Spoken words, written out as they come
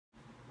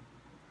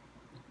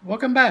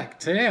Welcome back.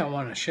 Today I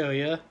want to show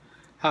you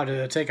how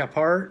to take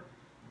apart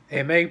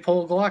a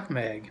Magpul Glock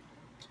mag.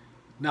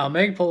 Now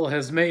Magpul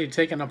has made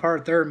taking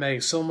apart their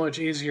mags so much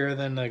easier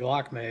than the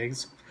Glock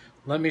mags.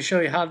 Let me show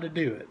you how to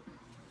do it.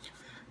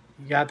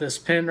 You got this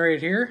pin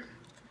right here.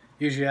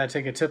 Usually I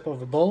take a tip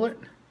of a bullet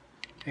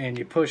and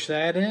you push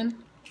that in.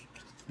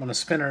 I'm going to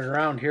spin it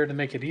around here to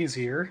make it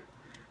easier.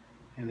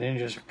 And then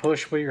just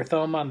push with your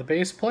thumb on the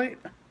base plate.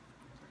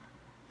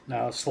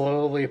 Now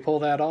slowly pull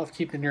that off,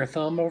 keeping your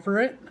thumb over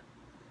it,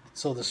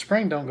 so the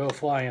spring don't go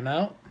flying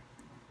out.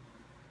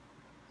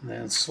 And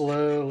then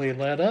slowly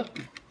let up.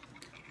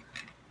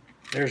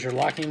 There's your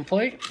locking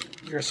plate.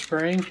 Your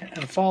spring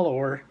and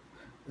follower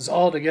is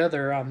all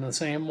together on the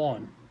same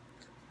one.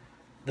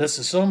 This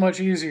is so much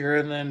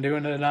easier than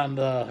doing it on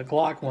the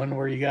Glock one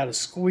where you got to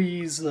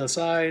squeeze the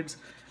sides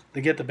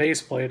to get the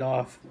base plate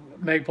off.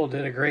 Magpul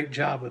did a great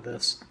job with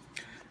this.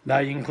 Now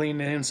you can clean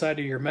the inside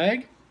of your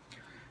mag.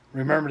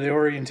 Remember the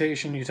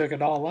orientation, you took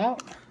it all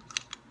out.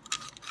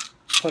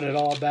 Put it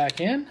all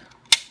back in.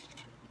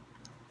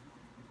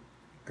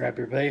 Grab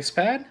your base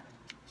pad.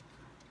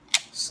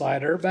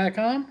 Slide her back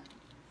on.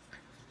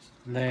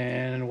 And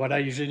then what I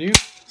usually do,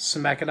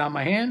 smack it on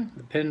my hand,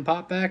 the pin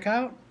pop back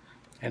out,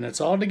 and it's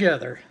all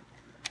together.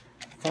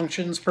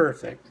 Functions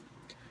perfect.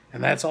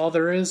 And that's all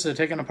there is to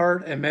taking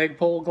apart a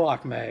Magpul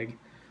Glock mag.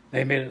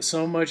 They made it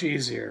so much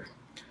easier.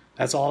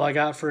 That's all I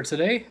got for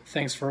today.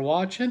 Thanks for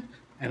watching,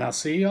 and I'll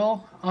see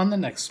y'all on the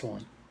next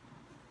one.